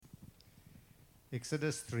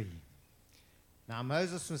Exodus 3. Now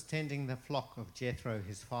Moses was tending the flock of Jethro,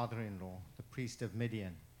 his father-in-law, the priest of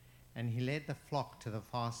Midian, and he led the flock to the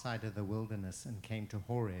far side of the wilderness and came to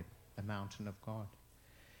Horeb, the mountain of God.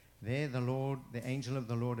 There the angel of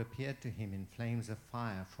the Lord appeared to him in flames of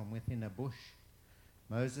fire from within a bush.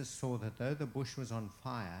 Moses saw that though the bush was on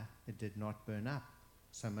fire, it did not burn up.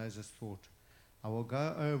 So Moses thought, I will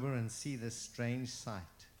go over and see this strange sight.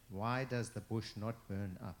 Why does the bush not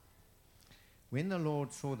burn up? When the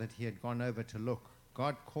Lord saw that he had gone over to look,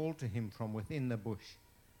 God called to him from within the bush,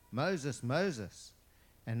 Moses, Moses.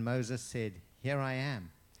 And Moses said, Here I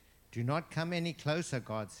am. Do not come any closer,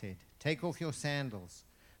 God said. Take off your sandals,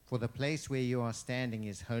 for the place where you are standing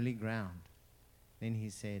is holy ground. Then he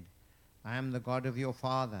said, I am the God of your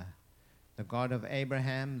father, the God of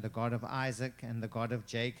Abraham, the God of Isaac, and the God of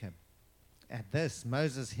Jacob. At this,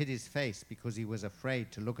 Moses hid his face because he was afraid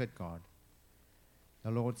to look at God.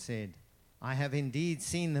 The Lord said, I have indeed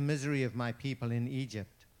seen the misery of my people in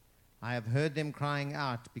Egypt. I have heard them crying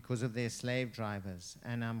out because of their slave drivers,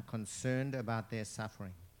 and am concerned about their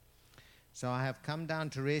suffering. So I have come down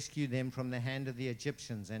to rescue them from the hand of the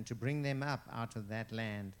Egyptians and to bring them up out of that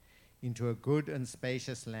land into a good and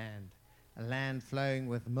spacious land, a land flowing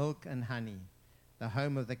with milk and honey, the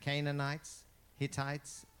home of the Canaanites,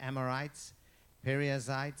 Hittites, Amorites,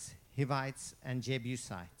 Perizzites, Hivites, and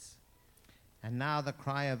Jebusites. And now the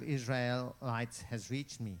cry of Israelites has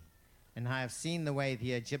reached me, and I have seen the way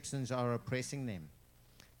the Egyptians are oppressing them.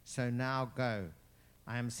 So now go.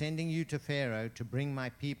 I am sending you to Pharaoh to bring my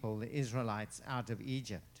people, the Israelites, out of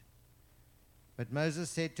Egypt. But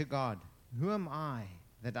Moses said to God, Who am I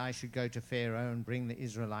that I should go to Pharaoh and bring the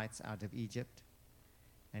Israelites out of Egypt?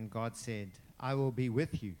 And God said, I will be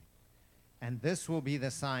with you, and this will be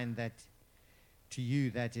the sign that to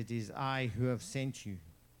you that it is I who have sent you.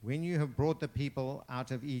 When you have brought the people out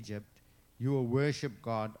of Egypt, you will worship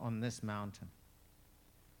God on this mountain.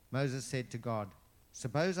 Moses said to God,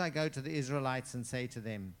 Suppose I go to the Israelites and say to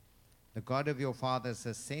them, The God of your fathers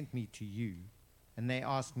has sent me to you, and they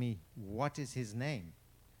ask me, What is his name?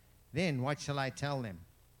 Then what shall I tell them?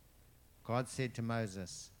 God said to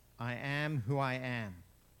Moses, I am who I am.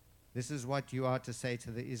 This is what you are to say to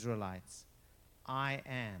the Israelites. I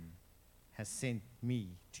am has sent me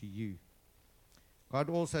to you. God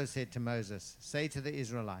also said to Moses, Say to the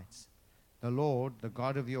Israelites, The Lord, the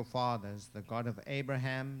God of your fathers, the God of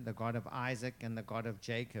Abraham, the God of Isaac, and the God of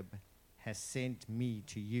Jacob, has sent me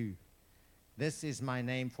to you. This is my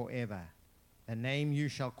name forever, the name you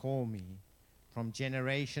shall call me from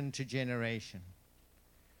generation to generation.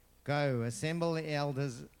 Go, assemble the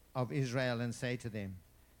elders of Israel and say to them,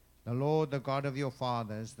 The Lord, the God of your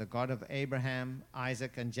fathers, the God of Abraham,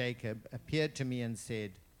 Isaac, and Jacob, appeared to me and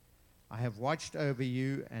said, I have watched over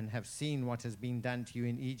you and have seen what has been done to you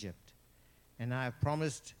in Egypt. And I have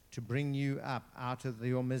promised to bring you up out of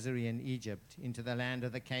your misery in Egypt into the land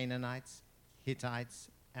of the Canaanites, Hittites,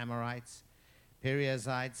 Amorites,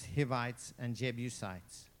 Perizzites, Hivites, and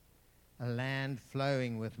Jebusites, a land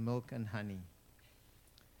flowing with milk and honey.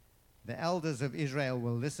 The elders of Israel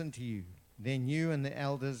will listen to you. Then you and the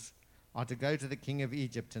elders are to go to the king of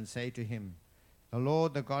Egypt and say to him, The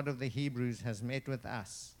Lord, the God of the Hebrews, has met with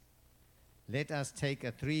us. Let us take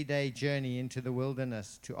a 3-day journey into the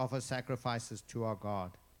wilderness to offer sacrifices to our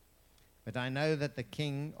God. But I know that the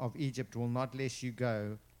king of Egypt will not let you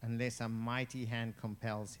go unless a mighty hand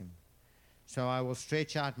compels him. So I will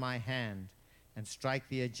stretch out my hand and strike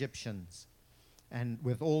the Egyptians, and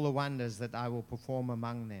with all the wonders that I will perform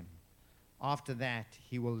among them. After that,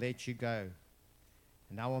 he will let you go.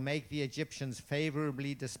 And I will make the Egyptians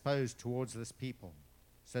favorably disposed towards this people,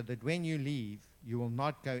 so that when you leave, you will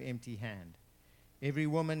not go empty-handed. Every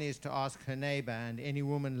woman is to ask her neighbor and any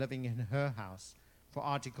woman living in her house for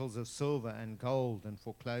articles of silver and gold and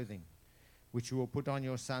for clothing, which you will put on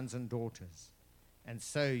your sons and daughters. And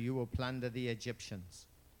so you will plunder the Egyptians.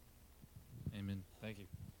 Amen. Thank you.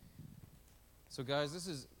 So, guys,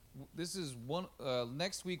 this is one.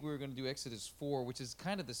 Next week we're going to do Exodus 4, which is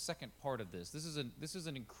kind of the second part of this. This is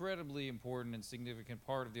an incredibly important and significant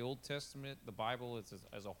part of the Old Testament, the Bible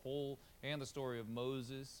as a whole, and the story of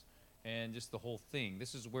Moses, and just the whole thing.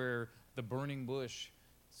 This is where the burning bush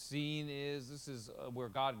scene is. This is where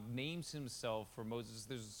God names himself for Moses.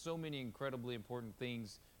 There's so many incredibly important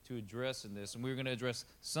things to address in this, and we're going to address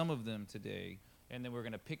some of them today, and then we're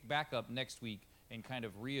going to pick back up next week and kind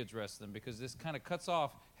of readdress them, because this kind of cuts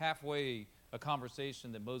off halfway a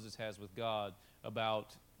conversation that Moses has with God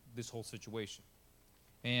about this whole situation.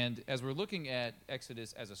 And as we're looking at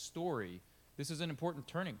Exodus as a story, this is an important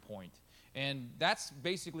turning point. And that's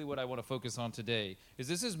basically what I want to focus on today.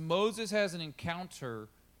 This is Moses has an encounter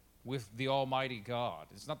with the Almighty God.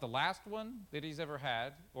 It's not the last one that he's ever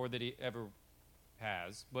had or that he ever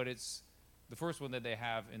has, but it's the first one that they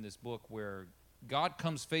have in this book where God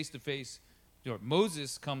comes face to face, or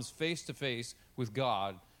Moses comes face to face with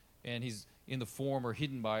God, and he's in the form or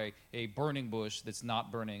hidden by a burning bush that's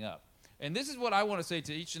not burning up. And this is what I want to say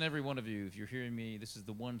to each and every one of you. If you're hearing me, this is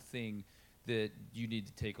the one thing that you need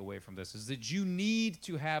to take away from this, is that you need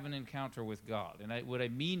to have an encounter with God. And what I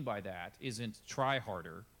mean by that isn't try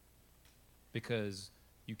harder, because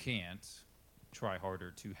you can't try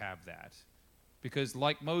harder to have that. Because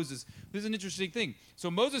like Moses, this is an interesting thing. So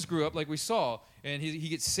Moses grew up, like we saw, and he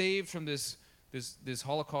gets saved from this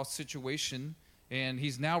Holocaust situation, and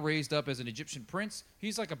he's now raised up as an Egyptian prince.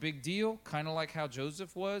 He's like a big deal, kind of like how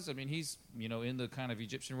Joseph was. I mean, he's, in the kind of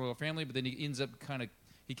Egyptian royal family, but then he ends up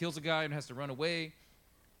he kills a guy and has to run away.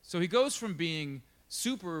 So he goes from being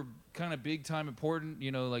super kind of big time important,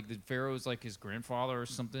 like the Pharaoh's like his grandfather or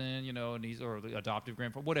something, and he's, or the adoptive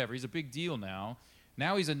grandfather, whatever. He's a big deal now.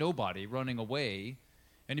 Now he's a nobody running away,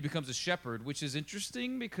 and he becomes a shepherd, which is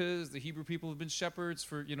interesting because the Hebrew people have been shepherds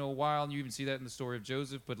for, a while, and you even see that in the story of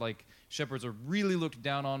Joseph, but like shepherds are really looked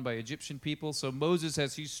down on by Egyptian people. So Moses,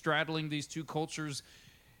 as he's straddling these two cultures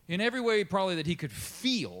in every way probably that he could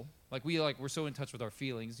feel, we're so in touch with our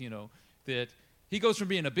feelings, that he goes from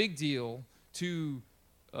being a big deal to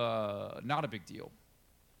not a big deal.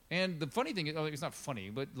 And the funny thing, it's not funny,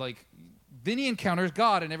 but then he encounters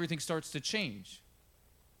God and everything starts to change.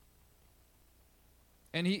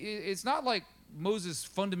 And it's not like Moses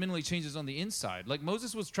fundamentally changes on the inside. Like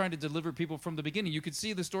Moses was trying to deliver people from the beginning. You could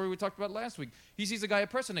see the story we talked about last week. He sees a guy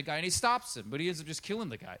oppressing a guy, and he stops him, but he ends up just killing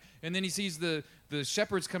the guy. And then he sees the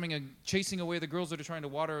shepherds coming and chasing away the girls that are trying to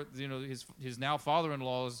water, his now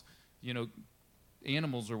father-in-law's,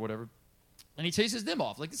 animals or whatever. And he chases them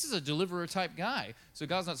off. This is a deliverer type guy. So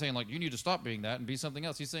God's not saying, you need to stop being that and be something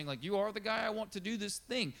else. He's saying, you are the guy I want to do this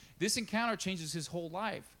thing. This encounter changes his whole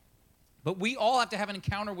life. But we all have to have an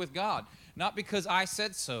encounter with God, not because I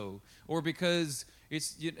said so or because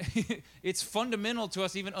it's fundamental to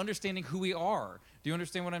us even understanding who we are. Do you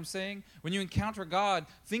understand what I'm saying? When you encounter God,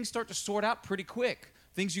 things start to sort out pretty quick.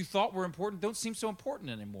 Things you thought were important don't seem so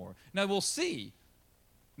important anymore. Now, we'll see.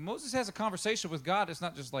 Moses has a conversation with God. It's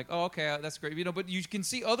not just like, oh, okay, that's great. But you can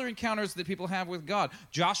see other encounters that people have with God.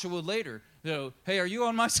 Joshua later, hey, are you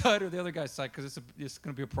on my side or the other guy's side? Because it's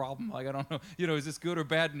going to be a problem. I don't know. Is this good or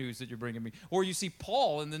bad news that you're bringing me? Or you see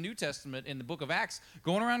Paul in the New Testament, in the book of Acts,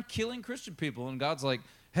 going around killing Christian people. And God's like,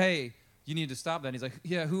 hey, you need to stop that. And he's like,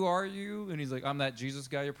 yeah, who are you? And he's like, I'm that Jesus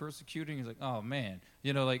guy you're persecuting. He's like, oh, man.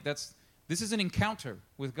 This is an encounter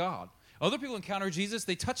with God. Other people encounter Jesus,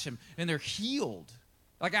 they touch him, and they're healed.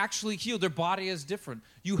 Actually healed. Their body is different.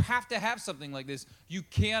 You have to have something like this. You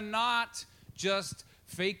cannot just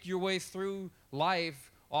fake your way through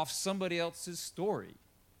life off somebody else's story.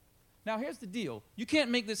 Now, here's the deal. You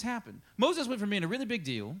can't make this happen. Moses went from being a really big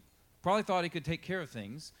deal, probably thought he could take care of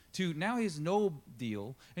things, to now he's no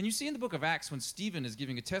deal. And you see in the book of Acts when Stephen is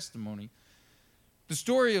giving a testimony, the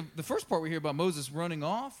story of the first part we hear about Moses running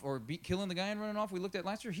off or killing the guy and running off we looked at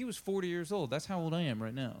last year, he was 40 years old. That's how old I am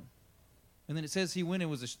right now. And then it says he went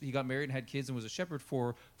and he got married and had kids and was a shepherd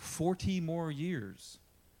for 40 more years.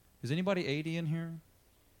 Is anybody 80 in here?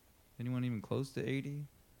 Anyone even close to 80?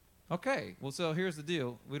 Okay, well, so here's the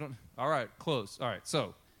deal. All right, close. All right,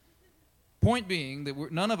 so point being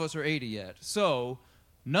that none of us are 80 yet. So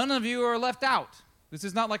none of you are left out. This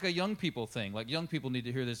is not like a young people thing. Young people need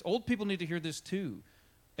to hear this. Old people need to hear this too.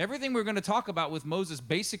 Everything we're going to talk about with Moses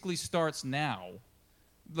basically starts now.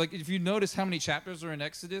 If you notice how many chapters are in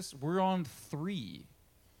Exodus, we're on 3,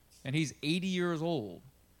 and he's 80 years old.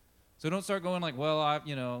 So don't start going well,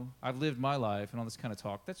 I've lived my life and all this kind of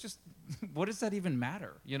talk. That's just, what does that even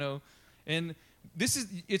matter, And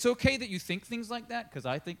it's okay that you think things like that, because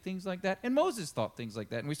I think things like that, and Moses thought things like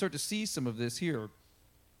that, and we start to see some of this here.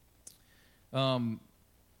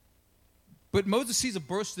 But Moses sees a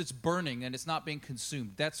bush that's burning and it's not being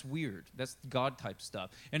consumed. That's weird. That's God-type stuff.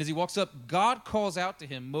 And as he walks up, God calls out to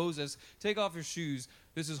him, Moses, take off your shoes.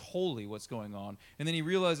 This is holy, what's going on. And then he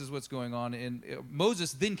realizes what's going on, and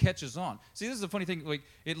Moses then catches on. See, this is a funny thing.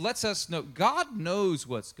 It lets us know God knows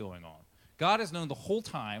what's going on. God has known the whole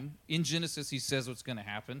time. In Genesis, he says what's going to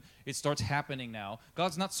happen. It starts happening now.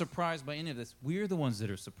 God's not surprised by any of this. We're the ones that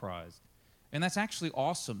are surprised. And that's actually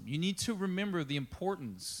awesome. You need to remember the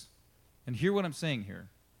importance. And hear what I'm saying here.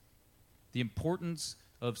 The importance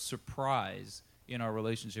of surprise in our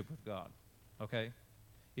relationship with God. Okay?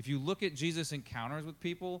 If you look at Jesus' encounters with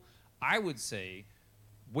people, I would say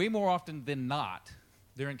way more often than not,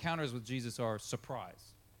 their encounters with Jesus are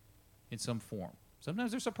surprise in some form.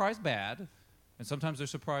 Sometimes they're surprise bad, And sometimes they're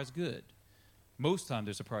surprised good. Most time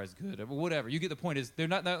they're surprised good. Whatever. You get the point is they're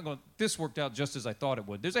not going, this worked out just as I thought it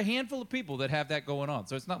would. There's a handful of people that have that going on.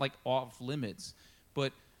 So it's not like off limits.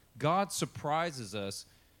 But God surprises us.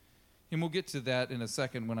 And we'll get to that in a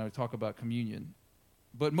second when I talk about communion.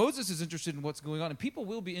 But Moses is interested in what's going on. And people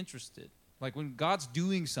will be interested. Like when God's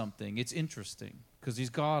doing something, it's interesting. Because he's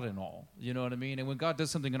God and all. You know what I mean? And when God does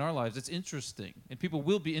something in our lives, it's interesting. And people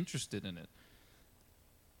will be interested in it.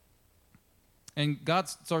 And God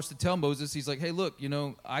starts to tell Moses, he's like, hey, look,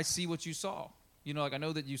 I see what you saw. Like I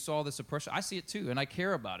know that you saw this oppression. I see it too, and I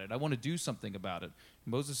care about it. I want to do something about it.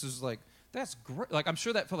 Moses is like, that's great. Like I'm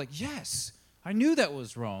sure that felt like, yes, I knew that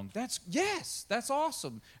was wrong. That's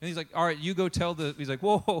awesome. And he's like, all right, you go tell he's like,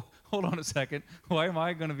 whoa, hold on a second. Why am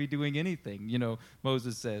I going to be doing anything?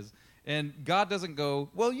 Moses says. And God doesn't go,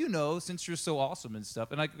 well, since you're so awesome and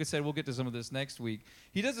stuff. And like I said, we'll get to some of this next week.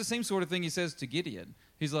 He does the same sort of thing he says to Gideon.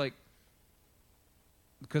 He's like,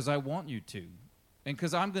 because I want you to, and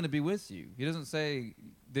because I'm going to be with you. He doesn't say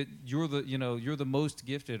that you're the most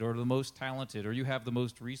gifted or the most talented or you have the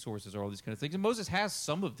most resources or all these kind of things. And Moses has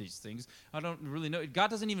some of these things. I don't really know.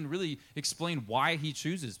 God doesn't even really explain why he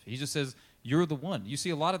chooses. He just says, you're the one. You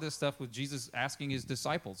see a lot of this stuff with Jesus asking his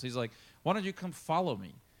disciples. He's like, why don't you come follow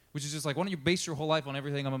me? Which is just like, why don't you base your whole life on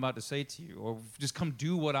everything I'm about to say to you? Or just come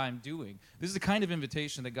do what I'm doing. This is the kind of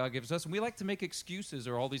invitation that God gives us. And we like to make excuses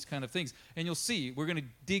or all these kind of things. And you'll see, we're going to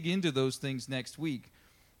dig into those things next week.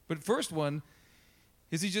 But first one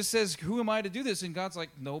is he just says, who am I to do this? And God's like,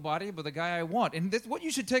 nobody but the guy I want. And what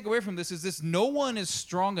you should take away from this is this: no one is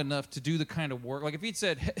strong enough to do the kind of work. Like if he'd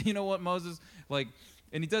said, hey, you know what, Moses? Like,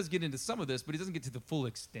 and he does get into some of this, but he doesn't get to the full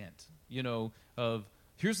extent, of...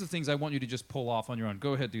 here's the things I want you to just pull off on your own.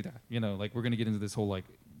 Go ahead, do that. Like we're going to get into this whole like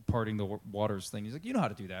parting the waters thing. He's like, you know how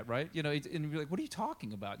to do that, right? And you're like, what are you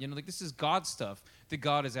talking about? Like this is God's stuff that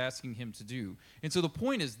God is asking him to do. And so the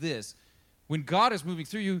point is this: when God is moving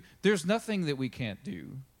through you, there's nothing that we can't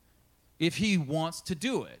do if he wants to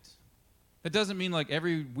do it. That doesn't mean like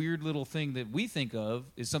every weird little thing that we think of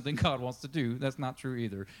is something God wants to do. That's not true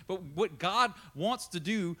either. But what God wants to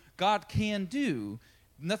do, God can do.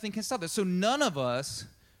 Nothing can stop that. So none of us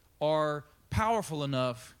are powerful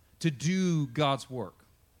enough to do God's work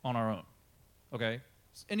on our own, okay?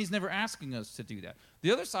 And he's never asking us to do that.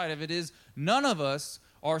 The other side of it is none of us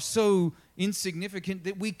are so insignificant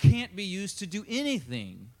that we can't be used to do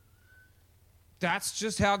anything. That's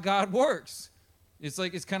just how God works.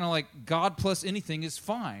 It's kind of like God plus anything is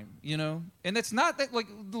fine, And that's not that, like,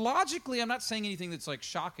 logically, I'm not saying anything that's, like,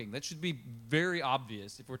 shocking. That should be very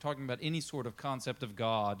obvious if we're talking about any sort of concept of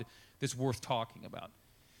God that's worth talking about.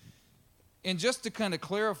 And just to kind of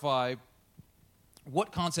clarify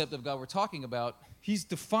what concept of God we're talking about, he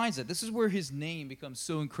defines it. This is where his name becomes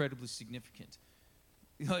so incredibly significant.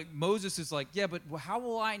 Like, Moses is like, yeah, but how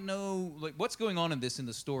will I know, like, what's going on in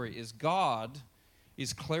the story is God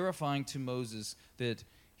is clarifying to Moses that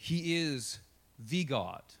he is the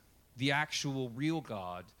God, the actual real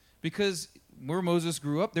God. Because where Moses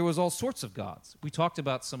grew up, there was all sorts of gods. We talked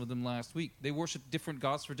about some of them last week. They worshiped different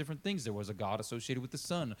gods for different things. There was a god associated with the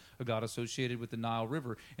sun, a god associated with the Nile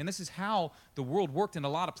River. And this is how the world worked in a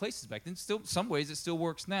lot of places back then. Still, some ways it still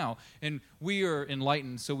works now. And we are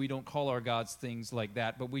enlightened, so we don't call our gods things like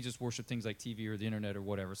that, but we just worship things like TV or the internet or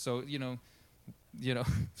whatever. So,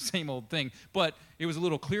 same old thing. But it was a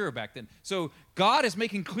little clearer back then. So God is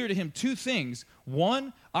making clear to him two things.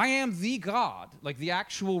 One, I am the God, like the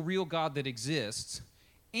actual real God that exists,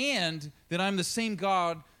 and that I'm the same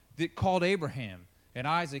God that called Abraham and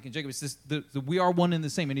Isaac and Jacob. It's this, we are one and the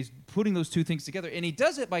same. And he's putting those two things together. And he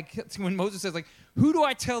does it by, when Moses says, like, who do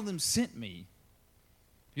I tell them sent me?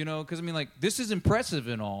 Because, this is impressive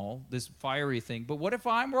and all, this fiery thing, but what if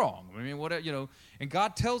I'm wrong? And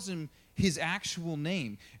God tells him his actual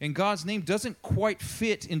name. And God's name doesn't quite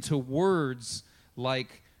fit into words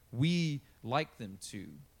like we like them to.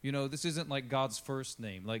 This isn't like God's first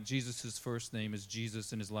name. Like Jesus' first name is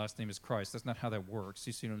Jesus and his last name is Christ. That's not how that works.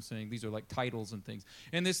 You see what I'm saying? These are like titles and things.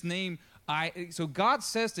 And this name, so God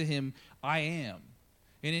says to him, I am.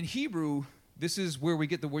 And in Hebrew, this is where we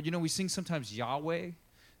get the word. We sing sometimes Yahweh.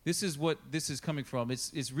 This is what this is coming from.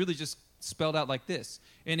 It's really just spelled out like this.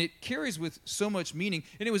 And it carries with so much meaning.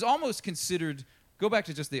 And it was almost considered, go back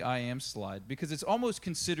to just the I am slide, because it's almost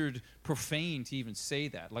considered profane to even say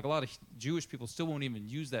that. Like a lot of Jewish people still won't even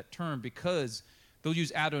use that term because they'll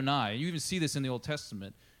use Adonai. You even see this in the Old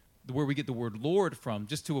Testament, where we get the word Lord from,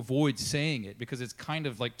 just to avoid saying it because it's kind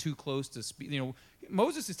of like too close to speak.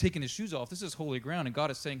 Moses is taking his shoes off. This is holy ground, and God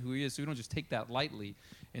is saying who he is, so we don't just take that lightly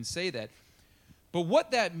and say that. But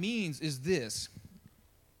what that means is this.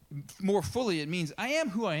 More fully, it means I am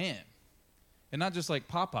who I am. And not just like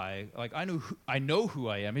Popeye, like I know who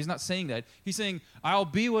I am. He's not saying that. He's saying, I'll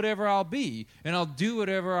be whatever I'll be, and I'll do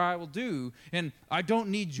whatever I will do, and I don't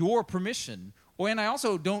need your permission. And I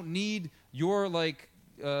also don't need your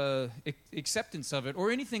acceptance of it or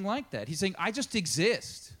anything like that. He's saying, I just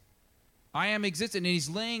exist. I am existent. And he's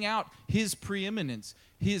laying out his preeminence,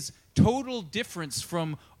 his total difference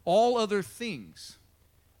from all other things.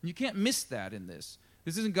 And you can't miss that in this.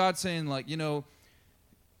 This isn't God saying, like, you know,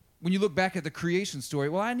 when you look back at the creation story,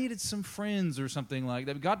 well, I needed some friends or something like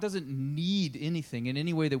that. God doesn't need anything in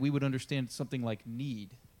any way that we would understand something like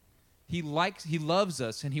need. He loves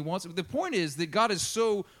us, and he wants. The point is that God is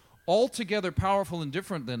so altogether powerful and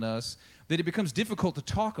different than us that it becomes difficult to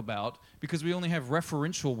talk about because we only have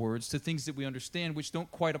referential words to things that we understand which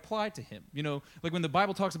don't quite apply to him. You know, like when the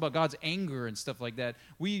Bible talks about God's anger and stuff like that,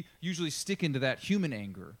 we usually stick into that human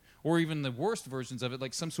anger, or even the worst versions of it,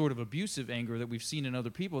 like some sort of abusive anger that we've seen in other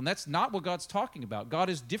people. And that's not what God's talking about. God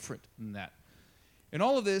is different than that. And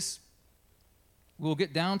all of this we'll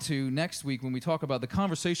get down to next week when we talk about the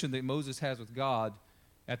conversation that Moses has with God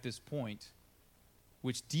at this point,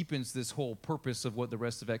 which deepens this whole purpose of what the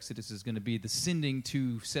rest of Exodus is going to be, the sending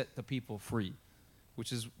to set the people free,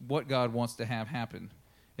 which is what God wants to have happen.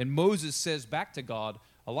 And Moses says back to God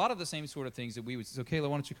a lot of the same sort of things that we would say. So, Kayla,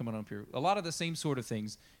 why don't you come on up here? A lot of the same sort of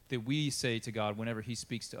things that we say to God whenever he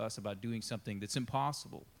speaks to us about doing something that's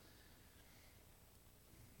impossible.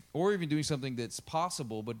 Or even doing something that's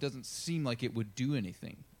possible but doesn't seem like it would do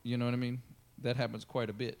anything. You know what I mean? That happens quite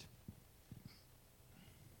a bit.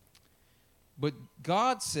 But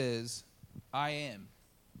God says, I am.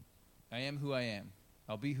 I am who I am.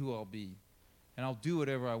 I'll be who I'll be. And I'll do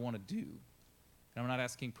whatever I want to do. And I'm not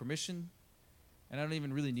asking permission. And I don't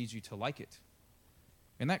even really need you to like it.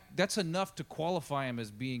 And that's enough to qualify him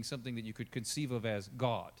as being something that you could conceive of as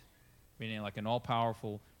God. Meaning like an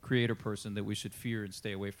all-powerful creator person that we should fear and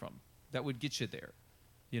stay away from. That would get you there,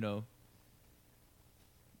 you know.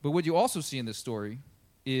 But what you also see in this story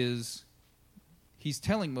is he's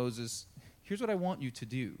telling Moses, here's what I want you to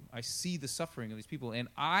do. I see the suffering of these people, and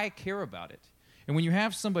I care about it. And when you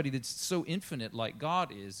have somebody that's so infinite like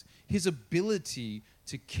God is, his ability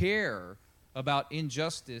to care about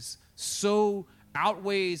injustice so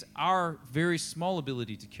outweighs our very small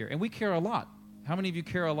ability to care. And we care a lot. How many of you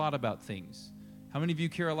care a lot about things? How many of you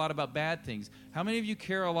care a lot about bad things? How many of you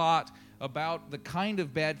care a lot about the kind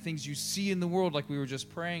of bad things you see in the world like we were just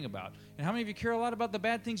praying about? And how many of you care a lot about the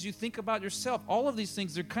bad things you think about yourself? All of these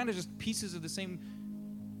things, they're kind of just pieces of the same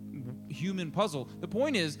human puzzle. The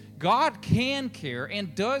point is, God can care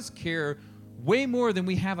and does care way more than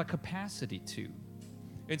we have a capacity to.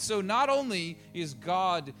 And so not only is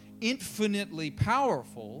God infinitely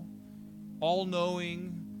powerful,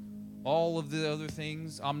 all-knowing, all of the other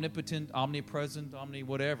things, omnipotent, omnipresent,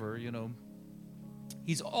 whatever, you know,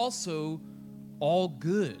 he's also all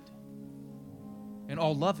good and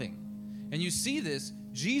all loving. And you see this,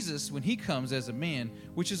 Jesus, when he comes as a man,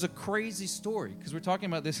 which is a crazy story, because we're talking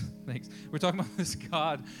about this, we're talking about this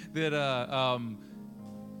God that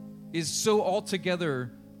is so altogether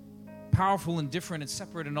powerful and different and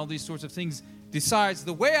separate and all these sorts of things, decides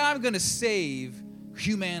the way I'm going to save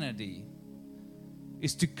humanity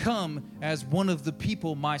is to come as one of the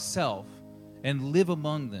people myself and live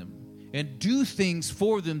among them and do things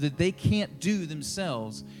for them that they can't do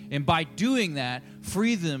themselves. And by doing that,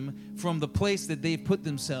 free them from the place that they've put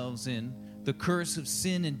themselves in, the curse of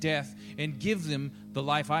sin and death, and give them the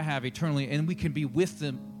life I have eternally, and we can be with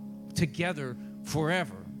them together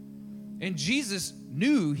forever. And Jesus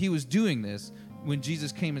knew he was doing this when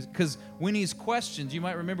Jesus came, because when he's questioned, you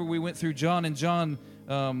might remember we went through John and John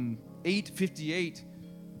 8:58.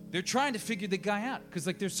 They're trying to figure the guy out because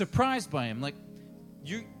like they're surprised by him. Like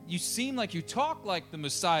you seem like you talk like the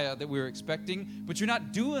Messiah that we were expecting, but you're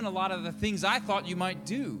not doing a lot of the things I thought you might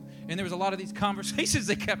do. And there was a lot of these conversations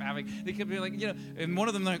they kept having. They kept being like, you know, and one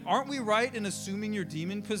of them like, aren't we right in assuming you're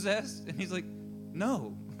demon possessed? And he's like,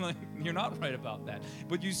 no, like you're not right about that.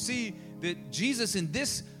 But you see that Jesus in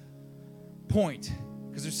this point,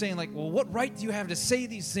 because they're saying like, well, what right do you have to say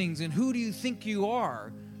these things, and who do you think you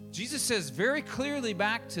are? Jesus says very clearly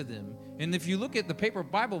back to them, and if you look at the paper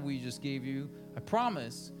Bible we just gave you, I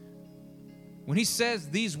promise, when he says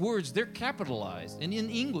these words, they're capitalized. And in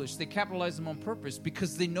English, they capitalize them on purpose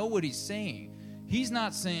because they know what he's saying. He's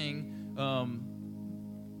not saying,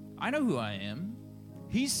 I know who I am.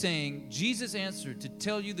 He's saying, Jesus answered, to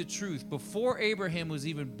tell you the truth, before Abraham was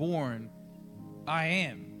even born, I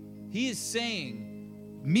am. He is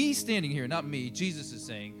saying, me standing here, not me, Jesus is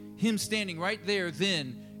saying, him standing right there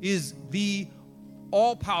then is the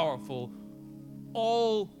all-powerful,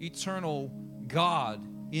 all-eternal God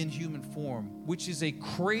in human form, which is a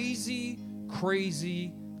crazy,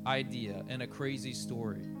 crazy idea and a crazy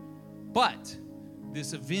story. But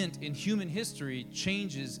this event in human history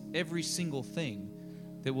changes every single thing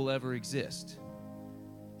that will ever exist.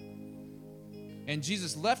 And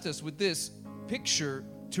Jesus left us with this picture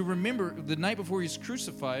to remember. The night before he's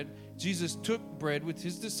crucified, Jesus took bread with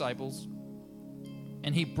his disciples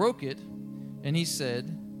and he broke it and he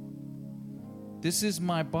said, "This is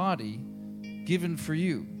my body given for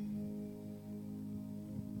you."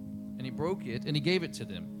 And he broke it and he gave it to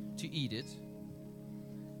them to eat it.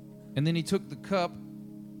 And then he took the cup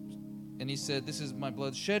and he said, "This is my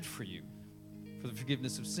blood shed for you for the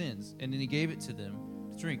forgiveness of sins." And then he gave it to them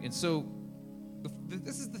to drink. And so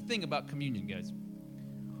this is the thing about communion, guys.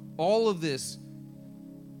 All of this,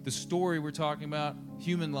 the story we're talking about,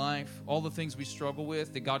 human life, all the things we struggle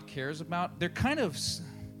with that God cares about, they're kind of...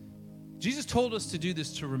 Jesus told us to do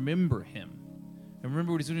this to remember him. And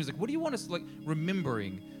remember what he's doing. He's like, what do you want us, like,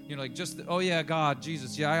 remembering? You know, like just, oh yeah, God,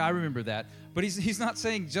 Jesus, yeah, I remember that. But he's not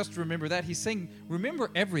saying just remember that. He's saying remember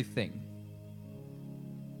everything.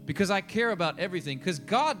 Because I care about everything. Because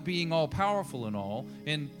God being all-powerful and all,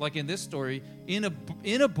 and like in this story, in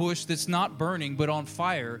a bush that's not burning but on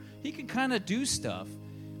fire, he can kind of do stuff.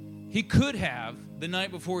 He could have, the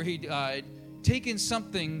night before he died, taken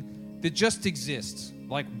something that just exists,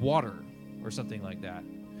 like water or something like that.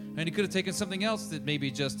 And he could have taken something else that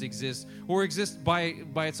maybe just exists, or exists by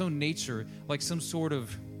its own nature, like some sort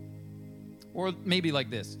of, or maybe like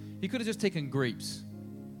this. He could have just taken grapes,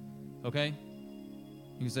 okay?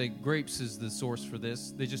 You can say grapes is the source for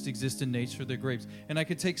this. They just exist in nature, they're grapes. And I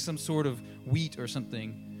could take some sort of wheat or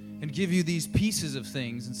something and give you these pieces of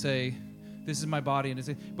things and say, this is my body.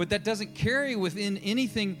 But that doesn't carry within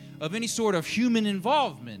anything of any sort of human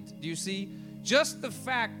involvement. Do you see? Just the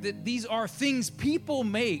fact that these are things people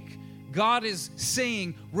make, God is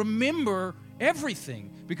saying, remember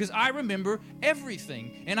everything, because I remember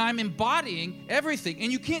everything, and I'm embodying everything.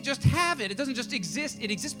 And you can't just have it. It doesn't just exist.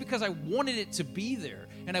 It exists because I wanted it to be there,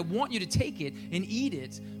 and I want you to take it and eat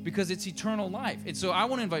it because it's eternal life. And so I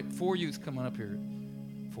want to invite 4 youth. Come on up here.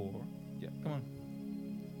 4. Yeah, come on.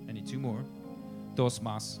 I need 2 more. 2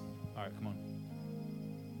 más. All right, come on.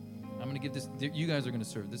 I'm going to give this. You guys are going to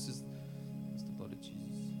serve. This is the blood of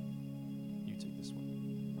Jesus. You take this one.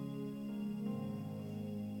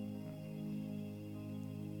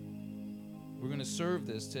 We're going to serve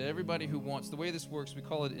this to everybody who wants. The way this works, we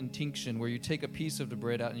call it intinction, where you take a piece of the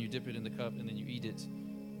bread out and you dip it in the cup and then you eat it.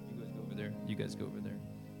 You guys go over there. You guys go over there.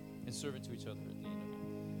 And serve it to each other at the end.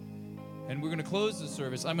 And we're going to close the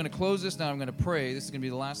service. I'm going to close this now. I'm going to pray. This is going to be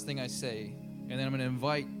the last thing I say. And then I'm going to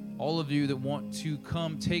invite all of you that want to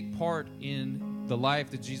come take part in the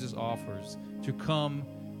life that Jesus offers, to come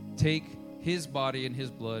take his body and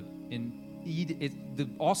his blood and eat it.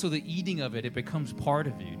 Also the eating of it, it becomes part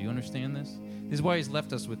of you. Do you understand this? This is why he's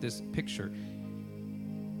left us with this picture.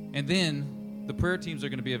 And then the prayer teams are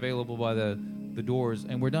going to be available by the doors,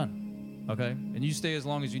 and we're done. Okay? And you stay as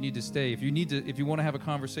long as you need to stay. If you want to have a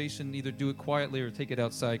conversation, either do it quietly or take it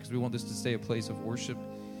outside, because we want this to stay a place of worship.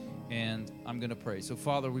 And I'm going to pray. So,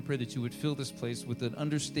 Father, we pray that you would fill this place with an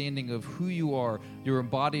understanding of who you are, your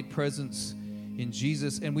embodied presence in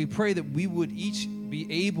Jesus. And we pray that we would each be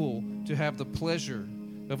able to have the pleasure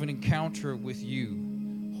of an encounter with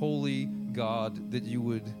you, holy God, that you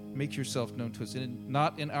would make yourself known to us. And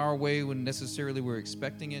not in our way when necessarily we're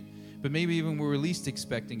expecting it, but maybe even when we're least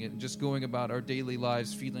expecting it, just going about our daily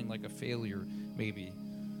lives feeling like a failure, maybe.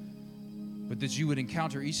 But that you would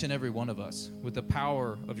encounter each and every one of us with the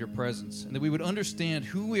power of your presence, and that we would understand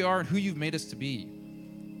who we are and who you've made us to be,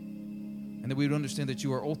 and that we would understand that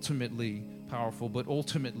you are ultimately powerful, but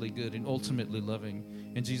ultimately good and ultimately loving.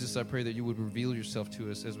 And Jesus, I pray that you would reveal yourself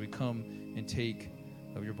to us as we come and take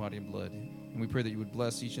of your body and blood. And we pray that you would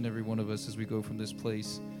bless each and every one of us as we go from this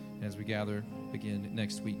place and as we gather again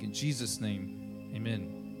next week. In Jesus' name,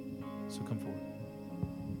 amen. So come forward.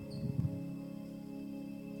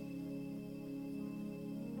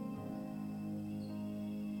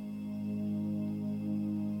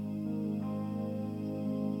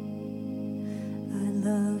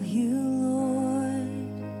 Love you, Lord.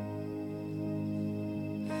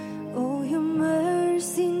 Oh, your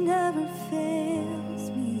mercy never fails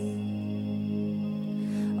me.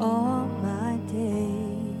 All my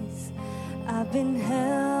days I've been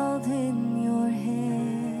held in your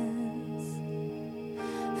hands.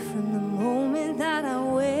 From the moment that I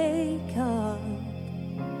wake up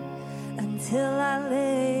until I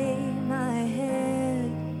lay my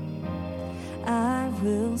head, I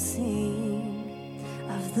will sing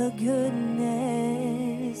the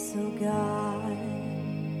goodness of God.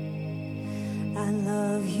 I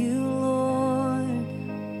love you, Lord.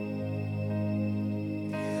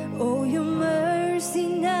 Oh, your mercy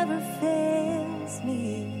never fails me.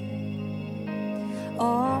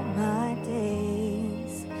 All my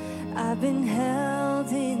days I've been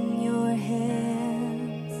held in your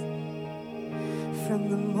hands. From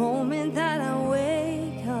the moment that I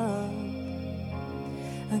wake up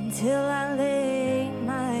until I lay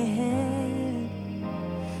my head,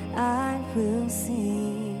 I will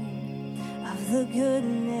sing of the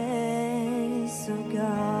goodness of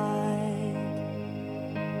God.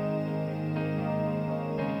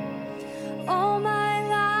 All my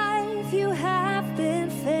life you have been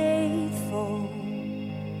faithful.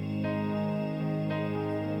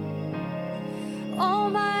 All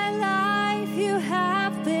my life you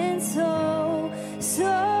have been so,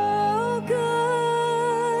 so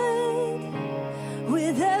good.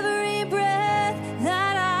 With every breath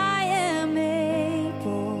that I am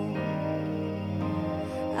able,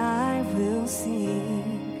 I will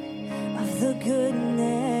sing of the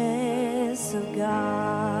goodness of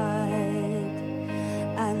God.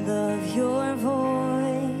 I love your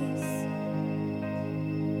voice.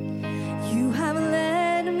 You have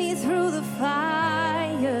led me through the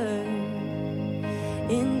fire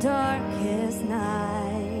in darkest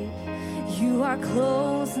night. You are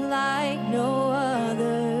close like no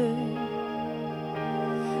other.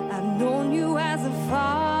 I've known you as a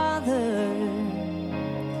father.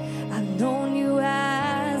 I've known you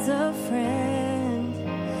as a friend.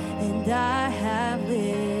 And I have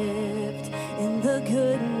lived in the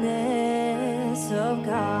goodness of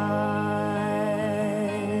God.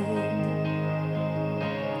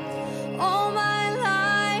 All my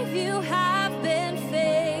life you have been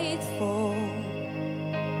faithful.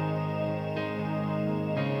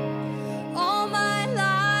 All my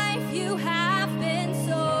life you have been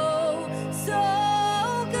so, so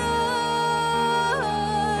good.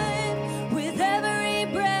 With every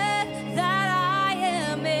breath that I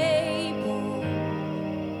am able,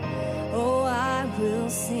 oh, I will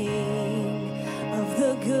sing of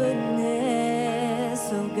the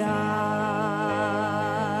goodness of God.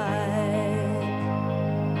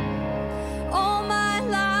 All my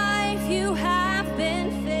life you have been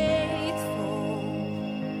faithful.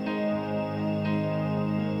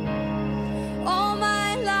 All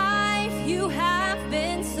my life you have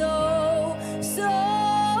been so,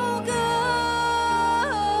 so good.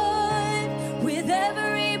 With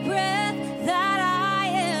every breath that I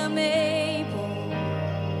am able,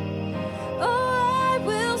 oh, I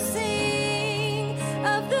will sing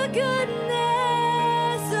of the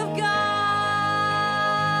goodness of God.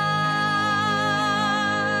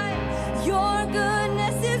 Your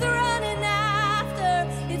goodness is running after,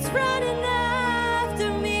 it's running after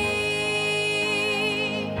me.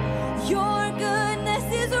 Your goodness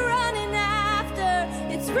is running after,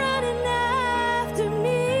 it's running after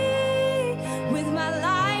me. With my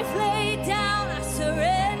life laid down, I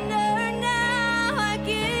surrender now. I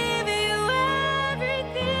give you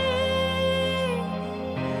everything.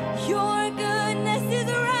 Your goodness is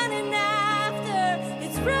running after,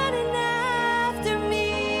 it's running after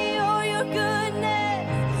me. Oh, your goodness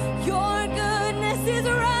is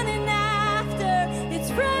running after,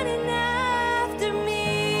 it's running after me.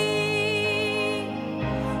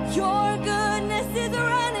 Your goodness is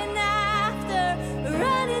running after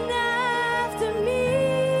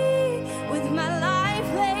me. With my life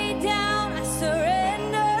laid down, I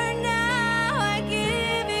surrender now. I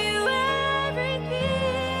give you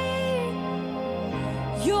everything.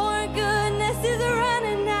 Your goodness is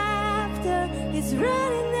running after, it's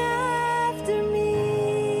running after me.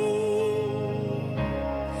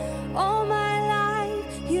 All my life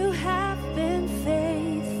you have been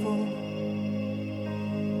faithful.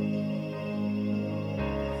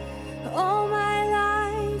 All my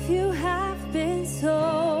life you have been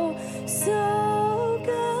so, so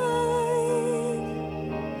good.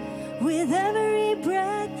 With every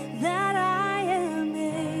breath that I am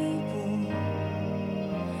able,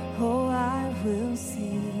 oh, I will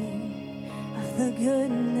sing of the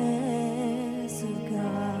goodness of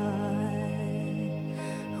God.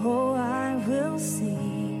 Oh, I will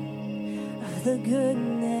sing of the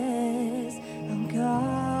goodness of God.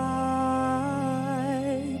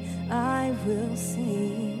 I will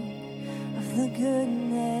sing of the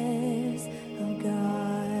goodness of God.